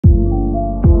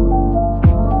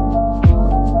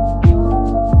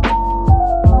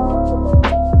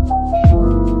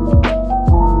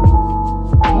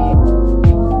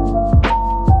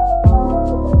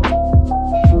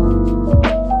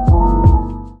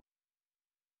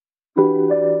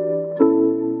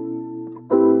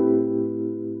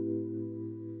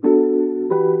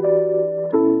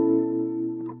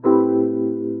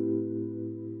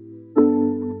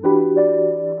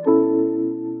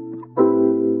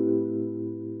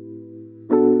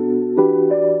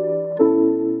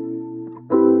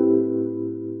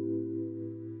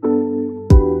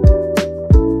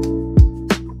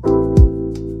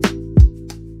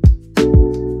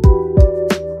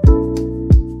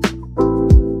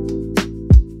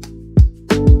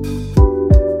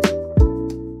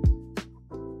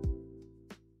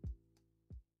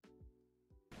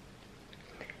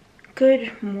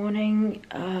Good morning.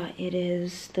 It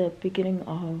is the beginning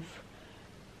of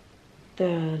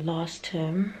the last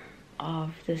term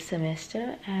of the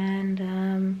semester,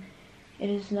 and it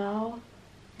is now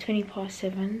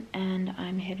 7:20 and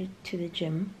I'm headed to the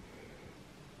gym.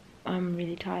 I'm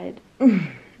really tired.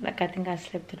 Like, I think I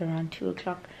slept at around 2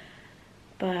 o'clock,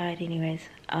 but anyways,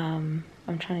 I'm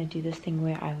trying to do this thing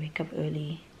where I wake up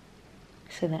early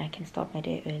so that I can start my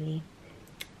day early.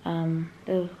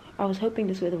 I was hoping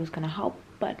this weather was gonna help,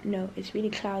 but no, it's really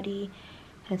cloudy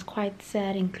and it's quite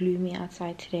sad and gloomy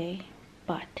outside today,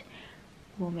 but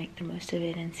we'll make the most of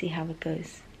it and see how it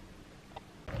goes.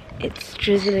 It's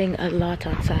drizzling a lot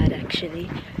outside actually,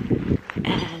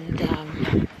 and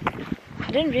I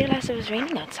didn't realize it was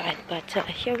raining outside, but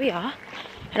here we are,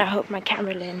 and I hope my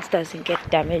camera lens doesn't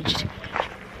get damaged.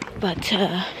 But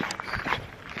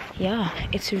yeah,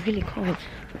 it's really cold.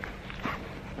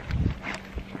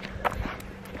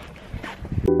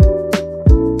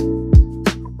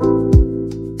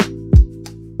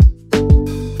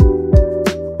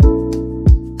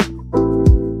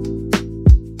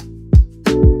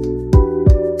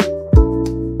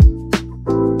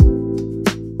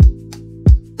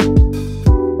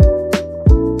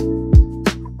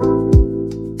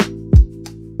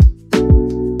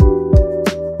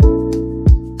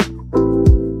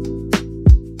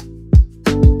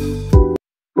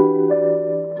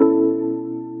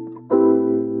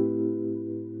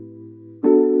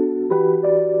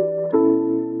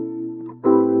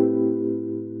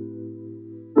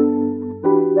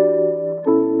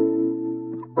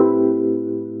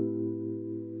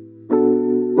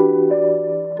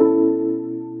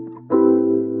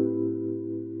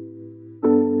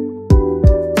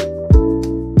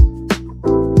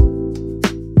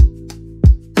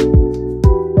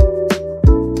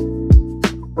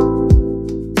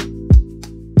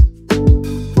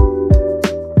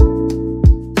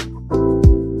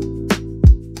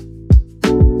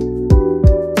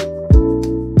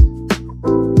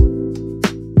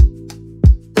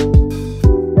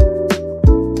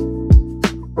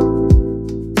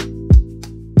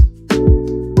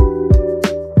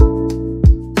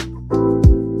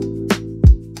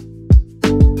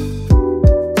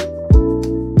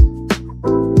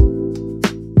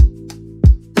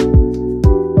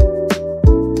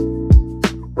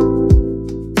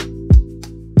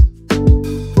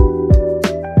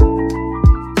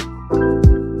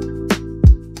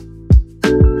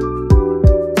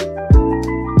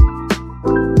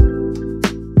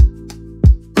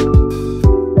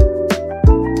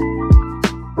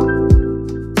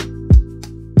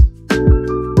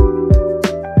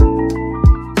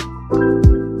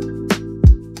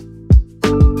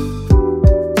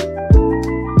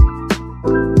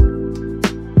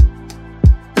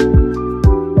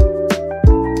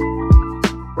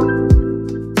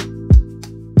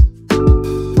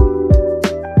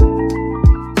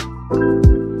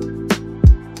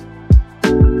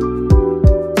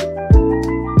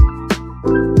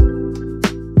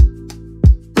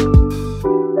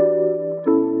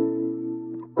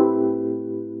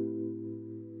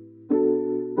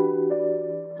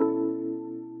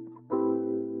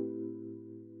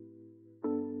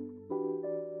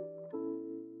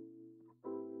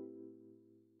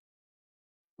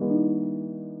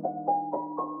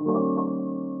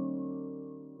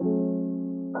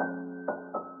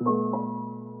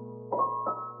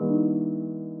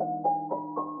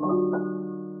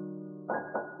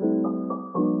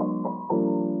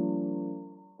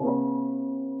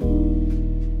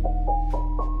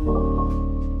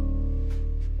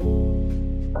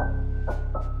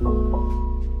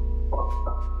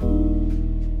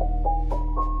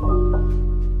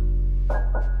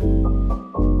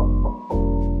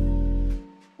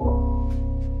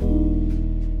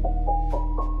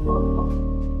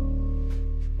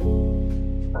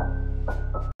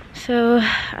 So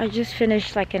I just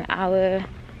finished like an hour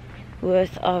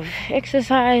worth of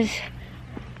exercise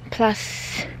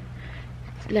plus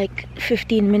like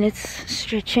 15 minutes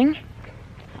stretching.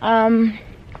 I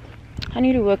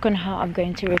need to work on how I'm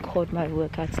going to record my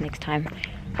workouts next time,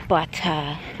 but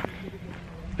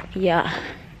yeah,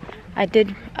 I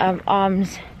did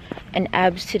arms and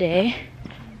abs today.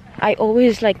 I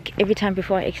always, like, every time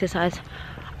before I exercise,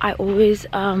 I always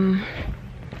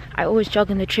jog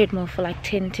on the treadmill for like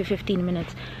 10 to 15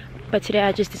 minutes, but today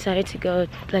I just decided to go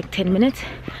like 10 minutes.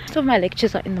 Most of my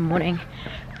lectures are in the morning,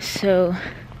 so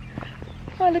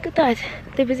oh, look at that,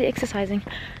 they're busy exercising.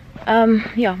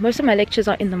 Yeah, most of my lectures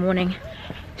are in the morning,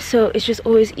 so it's just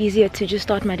always easier to just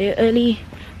start my day early,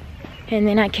 and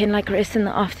then I can like rest in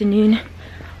the afternoon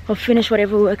or finish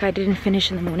whatever work I didn't finish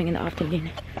in the morning in the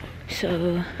afternoon.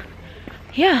 So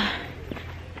yeah,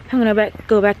 I'm gonna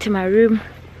go back to my room.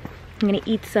 I'm gonna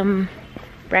eat some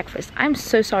breakfast. I'm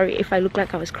so sorry if I look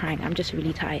like I was crying. I'm just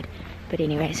really tired. But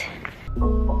anyways.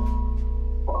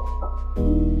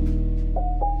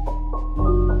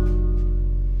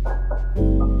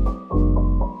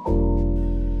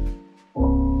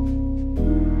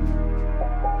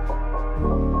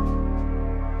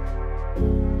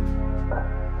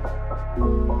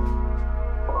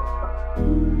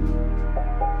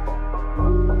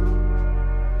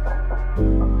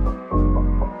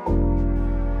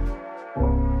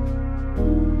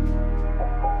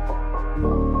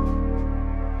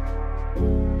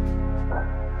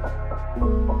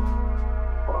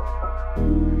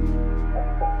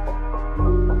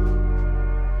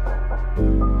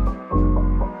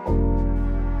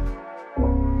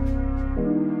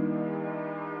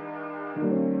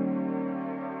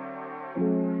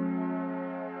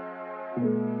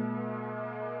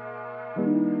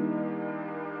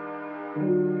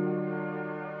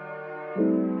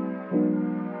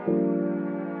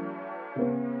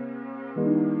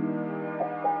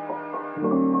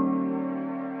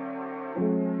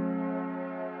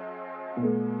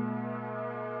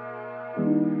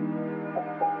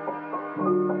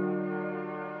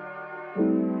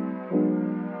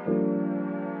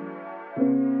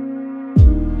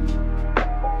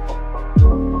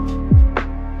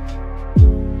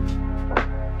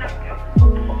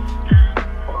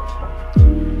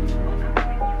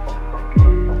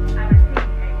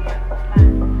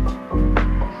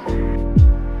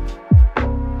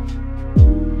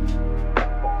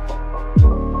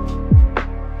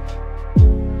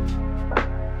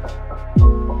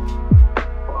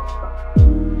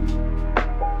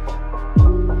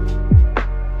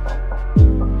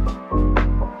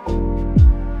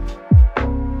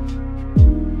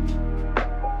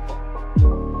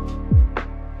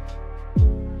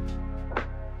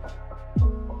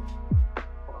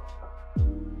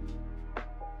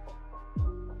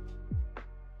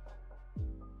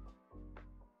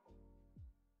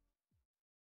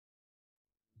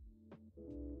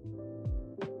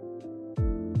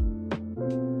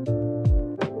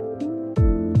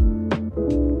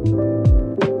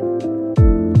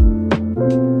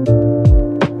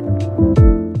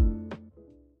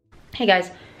 Hey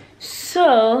guys,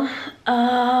 so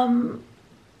I'm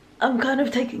kind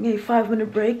of taking a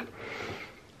 5-minute break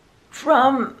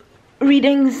from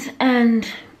readings and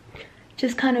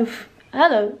just kind of,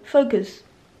 hello, focus,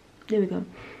 there we go.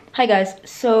 Hi guys,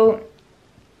 so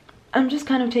I'm just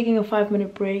kind of taking a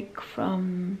 5-minute break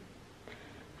from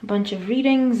a bunch of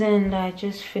readings, and I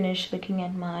just finished looking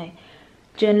at my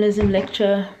journalism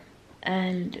lecture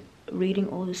and reading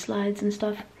all the slides and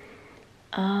stuff.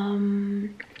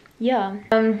 Yeah,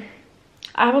 I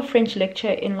have a French lecture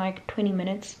in like 20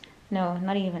 minutes. No,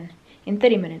 not even, in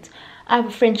 30 minutes. I have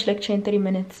a French lecture in 30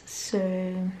 minutes,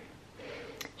 so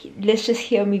let's just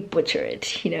hear me butcher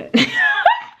it, you know.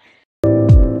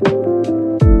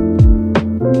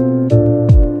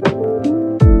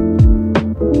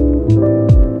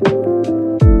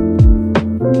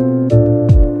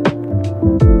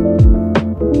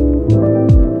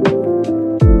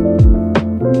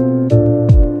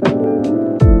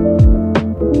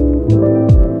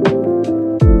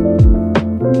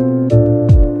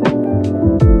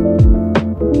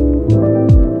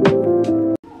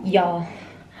 Y'all,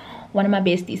 one of my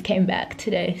besties came back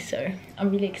today, so I'm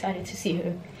really excited to see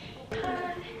her.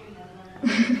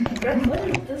 What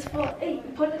is this for? Hey,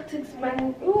 politics,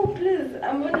 man. Oh, please,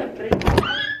 I'm on a break.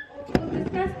 We'll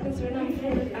discuss this when I'm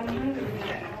finished. I'm hungry.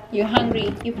 You're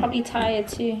hungry? You're probably tired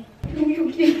too.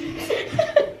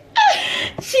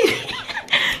 she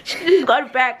just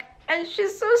got back and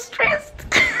she's so stressed.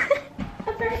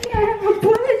 Apparently, I have a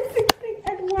politics thing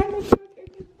at 1 o'clock.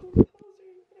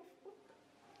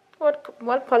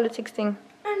 What politics thing?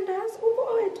 And that's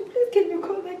please can you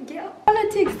call that girl?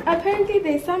 Politics. Apparently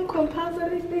there's some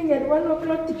compulsory thing at 1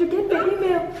 o'clock. Did you get the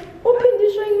email? Open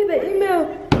this, showing me the email.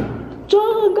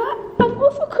 Joga, I'm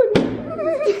also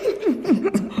connected.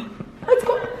 Let's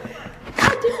go.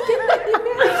 How did you get the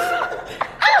email?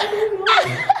 I don't know.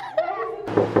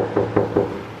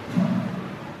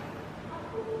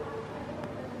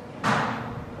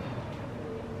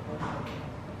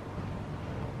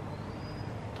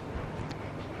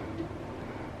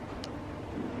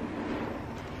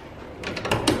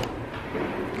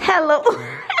 Hello.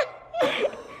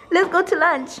 Let's go to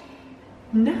lunch.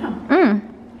 No.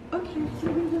 Okay,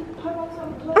 so we just put on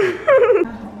some clothes.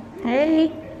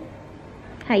 Hey.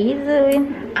 How you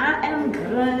doing? I am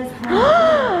good.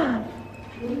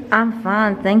 I'm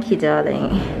fine, thank you,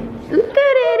 darling. Look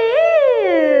at it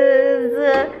is.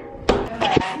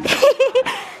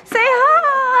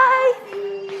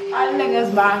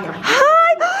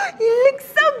 Hi! You look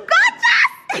so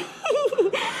gorgeous!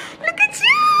 Look at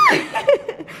you!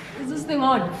 Is this thing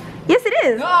on? Yes, it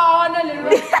is. Oh, no,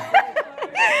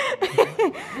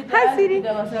 Hi, sweetie.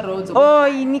 Oh,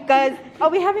 unique guys. Are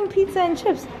we having pizza and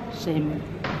chips? Shame.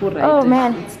 Oh,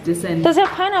 man. It's decent. Does it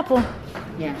have pineapple?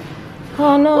 Yeah.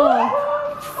 Oh, no.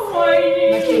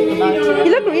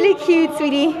 You look really cute,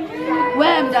 sweetie.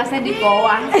 Where does it go?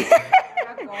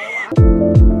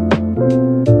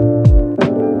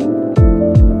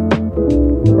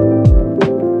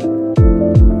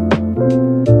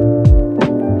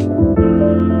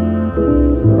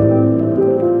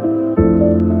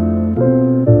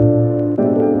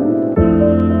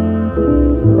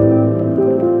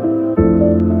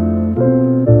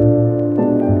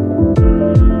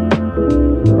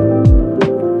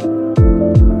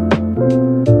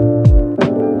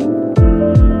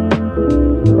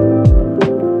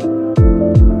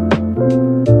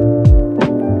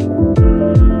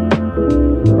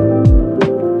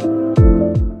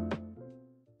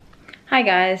 Hi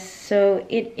guys, so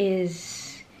it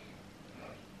is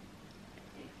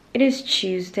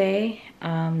Tuesday.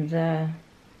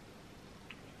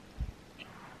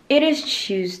 It is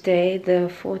Tuesday,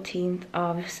 the 14th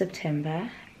of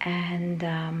September, and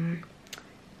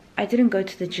I didn't go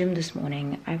to the gym this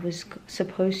morning. I was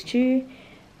supposed to,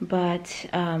 but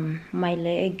my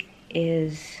leg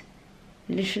is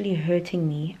literally hurting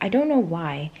me. I don't know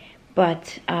why,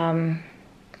 but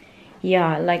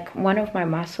yeah, like one of my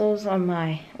muscles on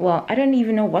my, well, I don't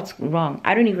even know what's wrong.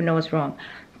 I don't even know what's wrong,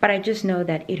 but I just know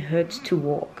that it hurts to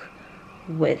walk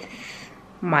with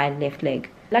my left leg.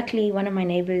 Luckily, one of my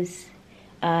neighbors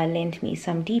lent me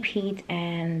some deep heat,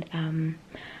 and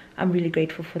I'm really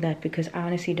grateful for that, because I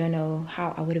honestly don't know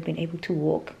how I would have been able to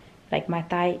walk. Like my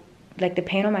thigh, like the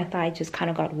pain on my thigh just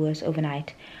kind of got worse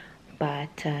overnight.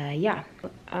 But yeah,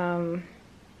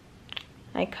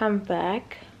 I come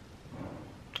back.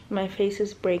 My face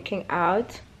is breaking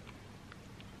out.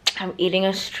 I'm eating a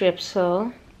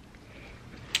strepsil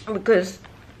because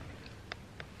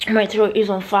my throat is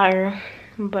on fire.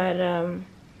 But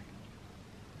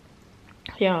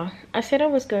yeah, I said I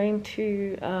was going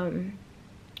to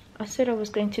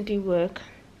do work.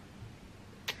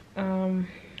 I'm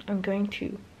going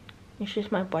to. It's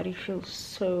just my body feels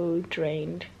so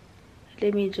drained.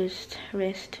 Let me just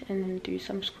rest and then do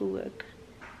some schoolwork,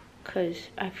 because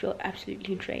I feel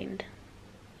absolutely drained.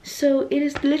 So it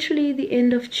is literally the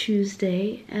end of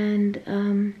Tuesday, and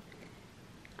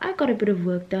I got a bit of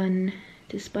work done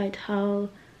despite how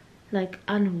like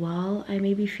unwell I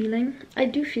may be feeling. I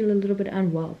do feel a little bit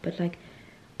unwell, but like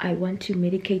I want to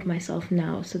medicate myself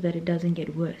now so that it doesn't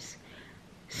get worse.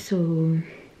 So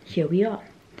here we are.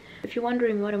 If you're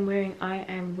wondering what I'm wearing, I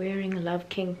am wearing Love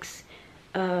Kink's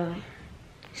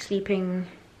sleeping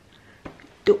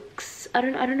ducks. I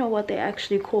don't know what they're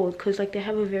actually called, because like they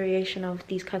have a variation of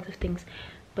these kinds of things,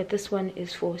 but this one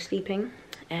is for sleeping.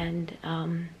 And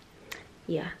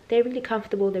yeah, they're really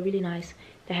comfortable, they're really nice.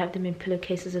 They have them in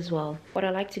pillowcases as well. What I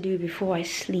like to do before I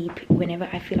sleep, whenever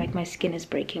I feel like my skin is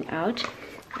breaking out,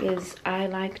 is I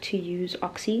like to use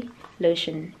Oxy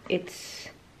lotion. It's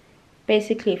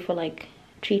basically for like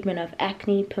treatment of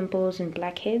acne, pimples and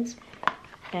blackheads,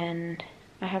 and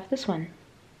I have this one.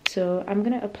 So I'm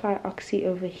gonna apply Oxy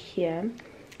over here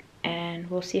and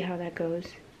we'll see how that goes.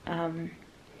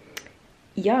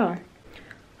 Yeah,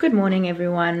 good morning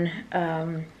everyone.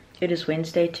 It is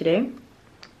Wednesday today,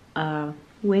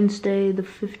 Wednesday the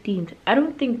 15th. I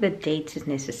don't think the date is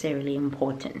necessarily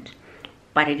important,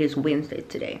 but it is Wednesday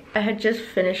today. I had just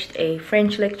finished a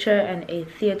French lecture and a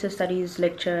theater studies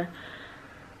lecture,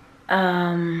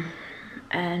 and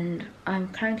I'm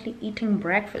currently eating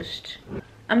breakfast.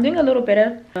 I'm doing a little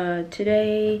better.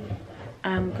 Today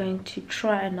I'm going to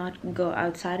try and not go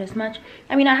outside as much.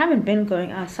 I mean, I haven't been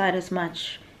going outside as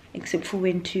much except for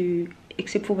when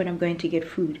I'm going to get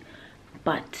food.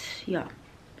 But yeah,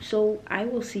 so I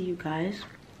will see you guys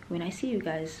when I see you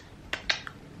guys.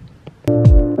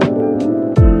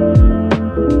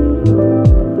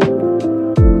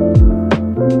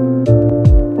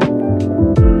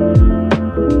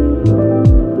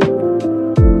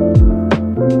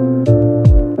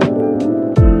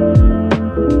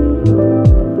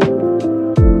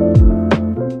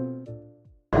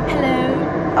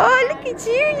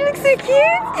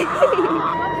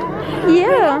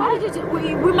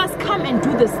 We must come and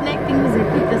do the snack things and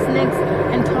eat the snacks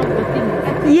and talk the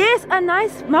things. Yes, a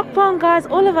nice mukbang, guys,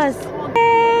 all of us.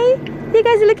 Hey, you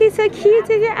guys are looking so cute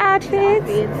in your outfits.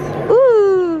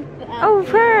 Ooh, oh,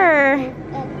 purr.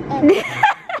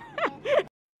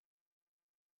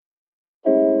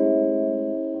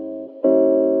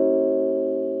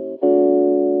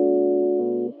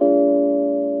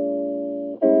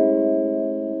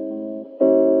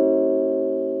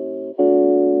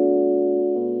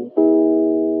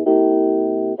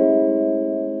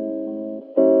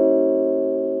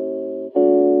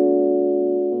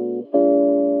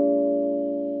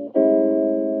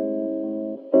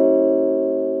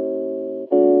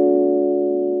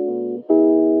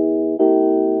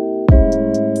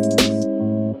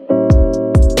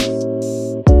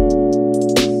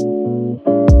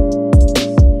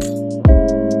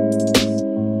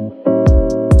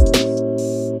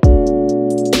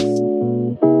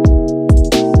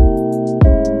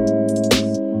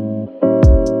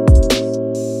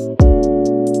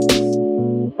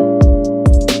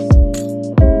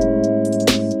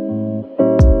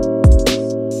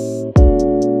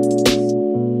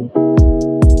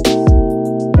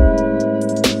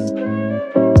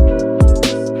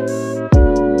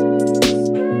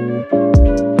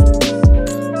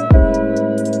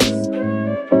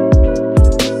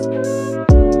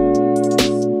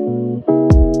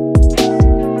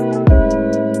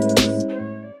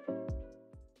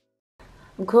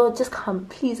 girl, just come,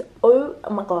 please. Oh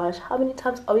my gosh, how many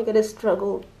times are we gonna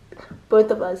struggle,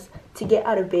 both of us, to get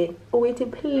out of bed? Oh, wait,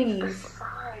 please.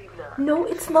 No,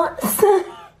 it's not.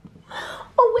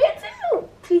 Oh, wait,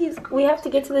 please. We have to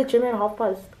get to the gym at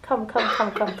 12:30. Come.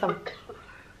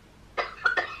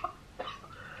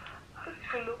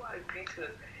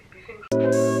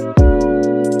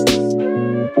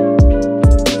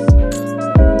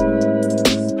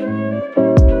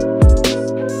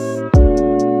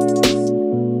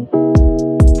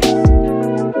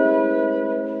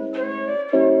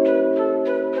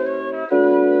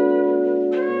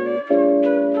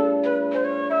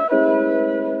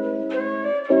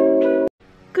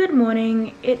 Good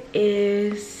morning. It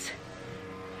is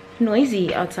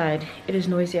noisy outside. It is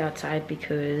noisy outside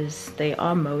because they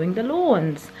are mowing the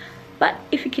lawns. But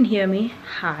if you can hear me,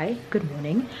 hi, good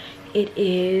morning. It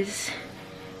is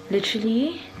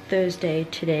literally Thursday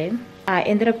today. I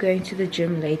ended up going to the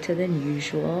gym later than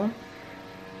usual.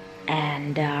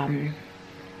 And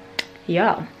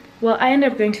yeah. Well, I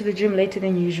ended up going to the gym later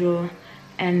than usual.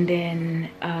 And then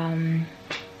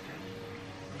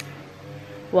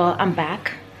well, I'm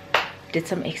back. Did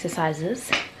some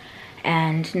exercises,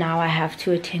 and now I have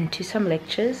to attend to some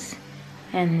lectures,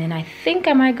 and then I think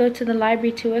I might go to the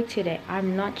library to work today.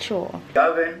 I'm not sure.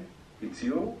 Gavin, it's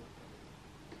you?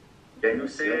 Can you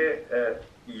say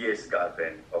yes,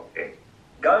 Gavin? Okay.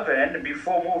 Gavin,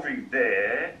 before moving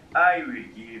there, I will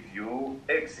give you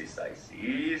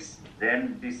exercises.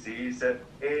 Then this is an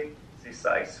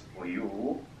exercise for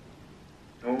you.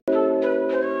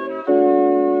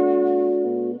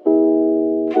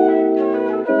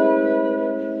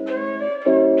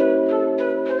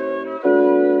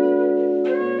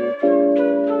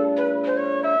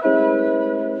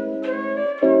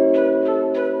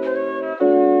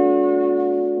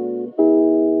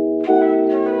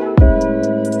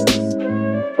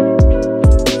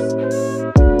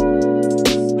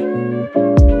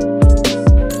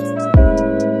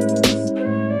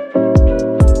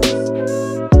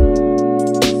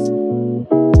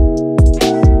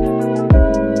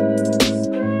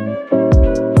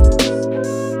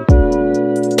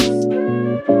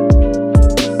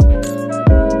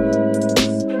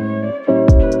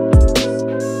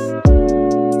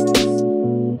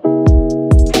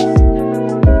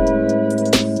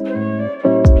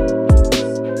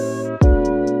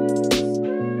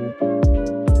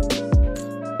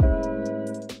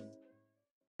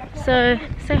 So,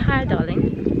 say hi, darling.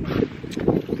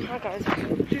 Hi guys,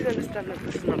 please understand that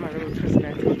this is not my real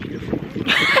personality. I'm beautiful.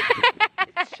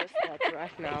 It's just that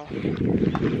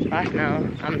right now,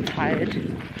 I'm tired,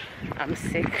 I'm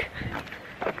sick,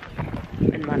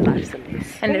 and my life's a mess.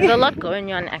 And there's a lot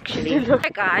going on actually. Hi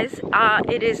guys,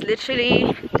 it is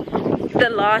literally the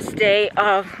last day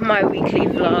of my weekly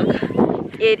vlog.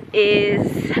 It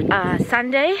is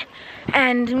Sunday,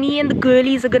 and me and the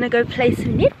girlies are gonna go play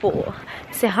some netball.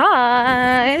 Say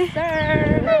hi.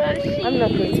 I'm not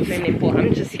going to play netball,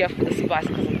 I'm just here for the spice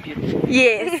because I'm beautiful.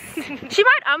 Yes. She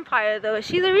might umpire though.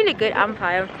 She's a really good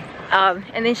umpire.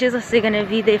 And then she's also gonna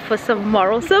be there for some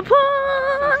moral support.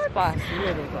 Spice,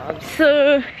 really, Bob.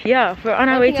 So yeah, we're on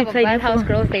our way to play netball. House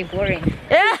girls, they boring.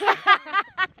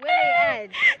 Where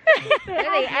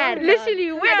they at?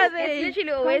 Literally, where are they? It's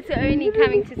literally always only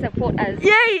coming to support us.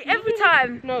 Yay, every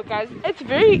time. No guys,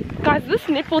 guys, this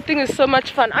netball thing is so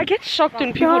much fun. I get shocked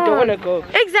when people don't want to go.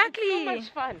 Exactly. So much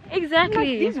fun.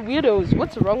 Exactly. Like, these weirdos,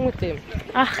 what's wrong with them?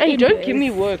 Ach, Hey, don't give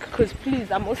me work, because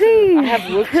please, I have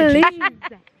work to do.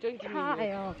 Don't give me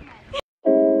work.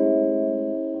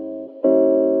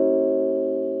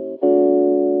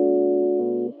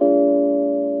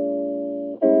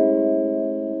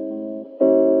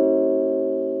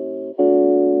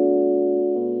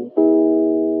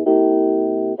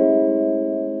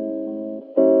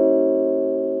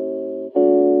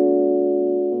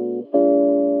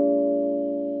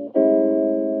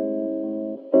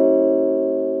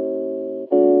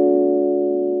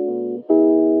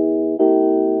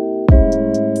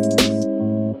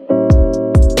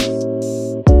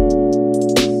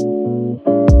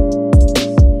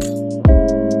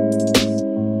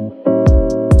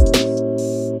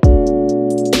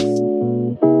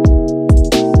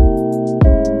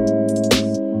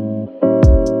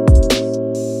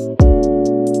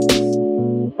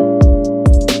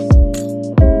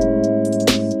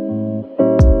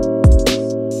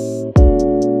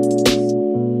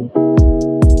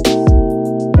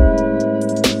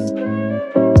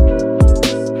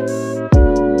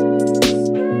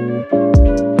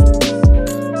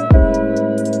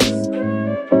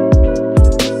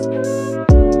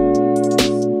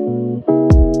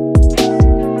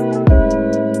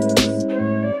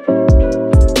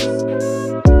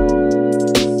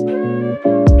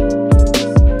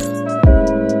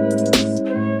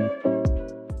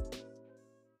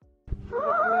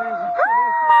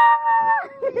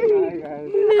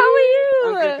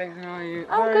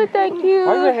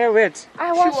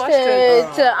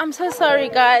 I'm so sorry,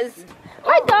 guys.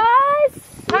 Hi, guys.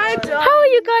 Hi, John. How are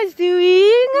you guys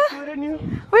doing? Good, and you?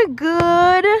 We're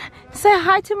good. Say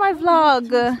hi to my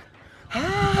vlog. Hi.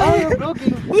 Oh, you're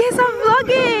vlogging. Yes, I'm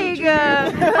vlogging.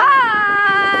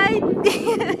 Hi.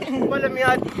 Follow me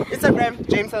on Instagram,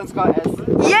 James_S.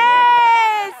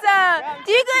 Yes.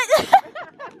 Do you guys?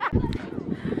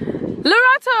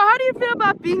 Lerato, how do you feel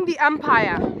about being the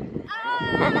umpire?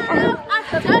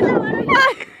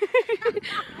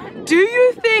 Do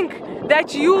you think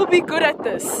that you will be good at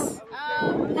this?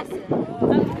 Listen.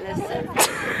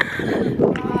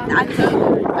 I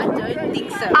don't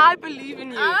think so. I believe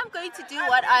in you. I'm going to do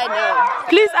what I know.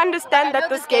 Please understand that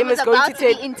this game is going to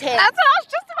take intense. That's what I was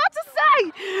just about to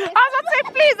say. I was about to say,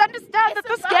 please understand that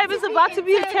this game is about to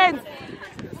be intense.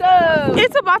 So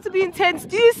it's about to be intense.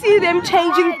 Do you see them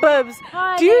changing bibs?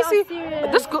 Do you see?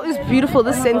 This girl is beautiful.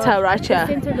 This center right here.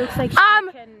 Center looks like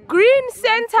green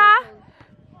center.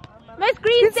 Miss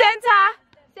Green Center.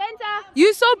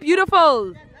 You're so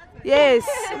beautiful. Yes.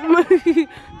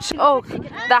 Oh,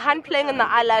 the hand playing in the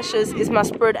eyelashes is my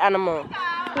spirit animal.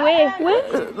 Where?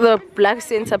 The black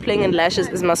center playing in lashes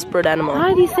is my spirit animal.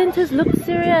 Why these centers look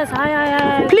serious?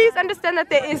 Hi. Please understand that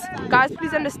there is, guys,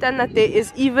 please understand that there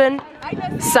is even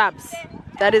subs.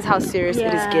 That is how serious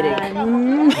it is getting.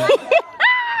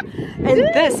 And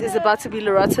this is about to be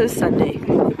Lerato's Sunday.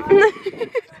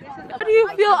 How do you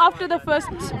feel after the first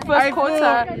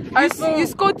quarter? You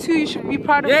scored 2, you should be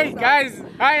proud of yourself. Hey guys,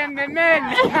 I am the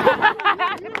man.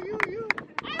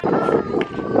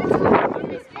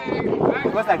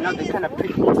 What's like now? They kind of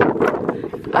pretty.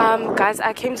 Guys,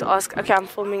 I came to ask. Okay, I'm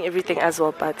filming everything as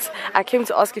well, but I came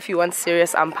to ask if you want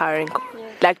serious umpiring.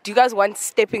 Like, do you guys want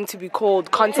stepping to be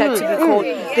called, contact to be called,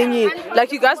 thingy?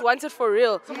 Like, you guys want it for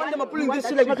real? Some of them are pulling this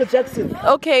shit like Michael Jackson.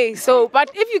 Okay, so,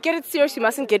 but if you get it serious, you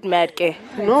mustn't get mad, okay?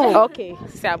 No. Okay,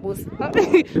 sabos.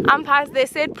 Umpires, they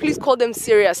said, please call them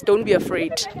serious. Don't be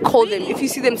afraid. Call them. If you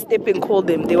see them stepping, call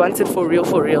them. They want it for real,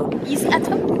 for real.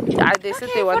 Yeah, they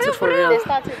said they want it for real.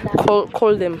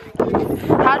 Call them.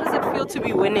 How does it feel to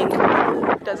be winning?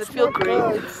 Does it feel great?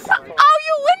 Oh,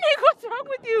 you're winning! What's wrong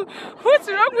with you? What's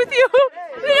wrong with you?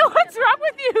 What's wrong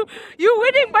with you? You're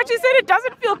winning, but you said it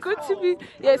doesn't feel good to be.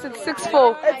 Yes, it's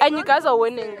 6-4, and you guys are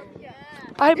winning.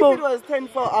 If it was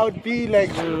 10-4, I would be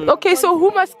like. Okay, so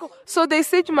who must score? So they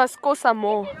said you must score some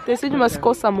more. They said you must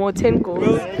score some more, 10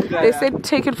 goals. They said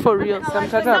take it for real.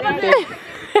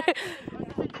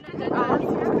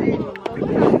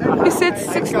 You said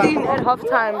 16 at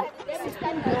halftime.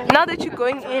 Now that you're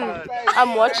going in,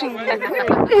 I'm watching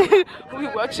you.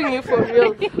 We're watching you for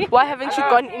real. Why haven't you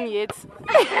gone in yet?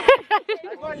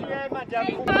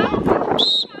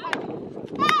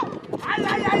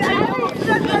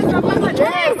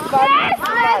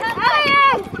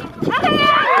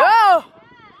 Oh!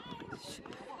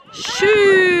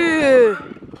 Shoo!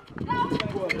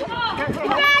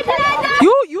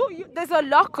 You, there's a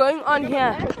lot going on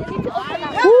here.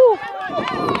 Ooh.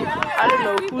 I don't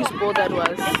know whose ball that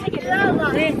was.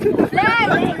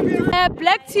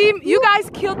 Black team, you guys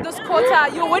killed this quarter.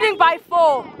 You're winning by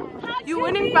 4. You're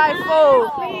winning by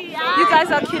 4. You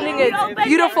guys are killing it.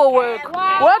 Beautiful work.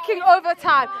 Working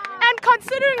overtime. And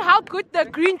considering how good the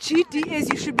green GD is,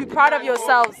 you should be proud of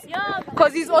yourselves.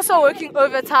 Because he's also working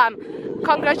overtime.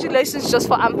 Congratulations just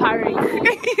for umpiring.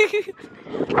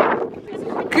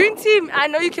 Green team, I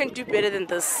know you can do better than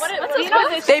this.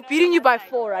 They're beating you by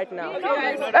 4 right now.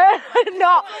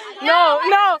 No.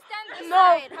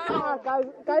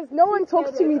 Guys, no one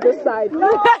talks to me this side. No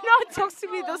one talks to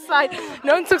me this side.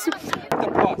 No one talks to me. The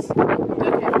pass.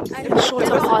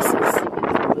 Shorter passes.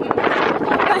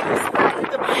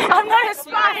 I'm not a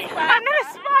spy.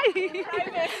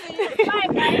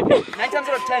 9 times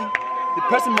out of 10, the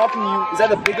person marking you is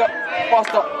either bigger,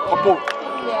 faster, or both.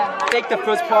 Take the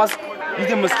first pass, lead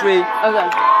them astray,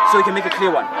 so you can make a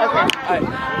clear one. Alright,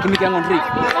 can we get on 3?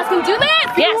 Let's do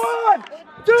this! Yes! 1,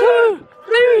 2,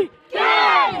 3,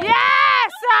 Yes!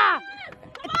 Yes!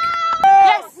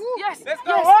 let's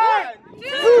go! 1,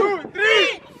 2,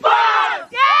 3, 4!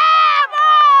 Yeah,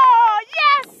 more!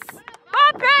 Yes!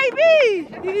 Oh, baby!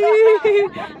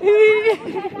 You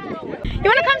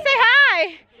wanna come say hi?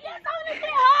 Yes, I wanna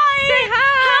say hi! Say hi!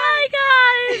 Hi,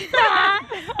 guys!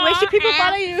 Where should people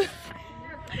follow you?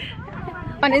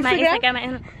 On Instagram?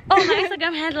 My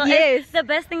Instagram handle is the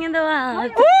best thing in the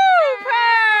world.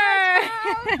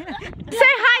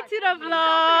 Say hi to the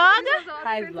vlog.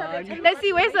 Hi, vlog. Let's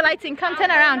see, where's the lighting? Come, turn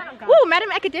around. Woo,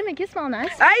 Madam Academic, you smell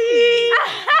nice. Bite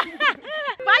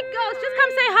girls, just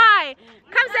come say hi.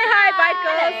 Come say hi, bite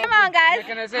girls. Come on, guys.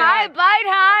 Hi, bite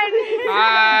hand.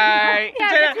 Hi!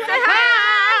 Say hi.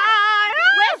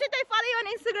 Where should they follow you on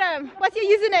Instagram? What's your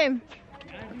username?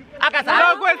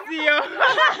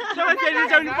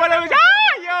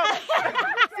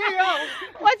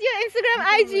 What's your Instagram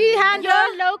IG handle? Your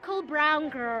local brown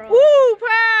girl. Ooh,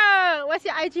 bro. What's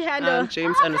your IG handle?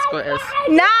 James_S.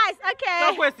 Nice.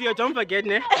 Okay. Don't forget,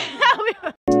 ne? We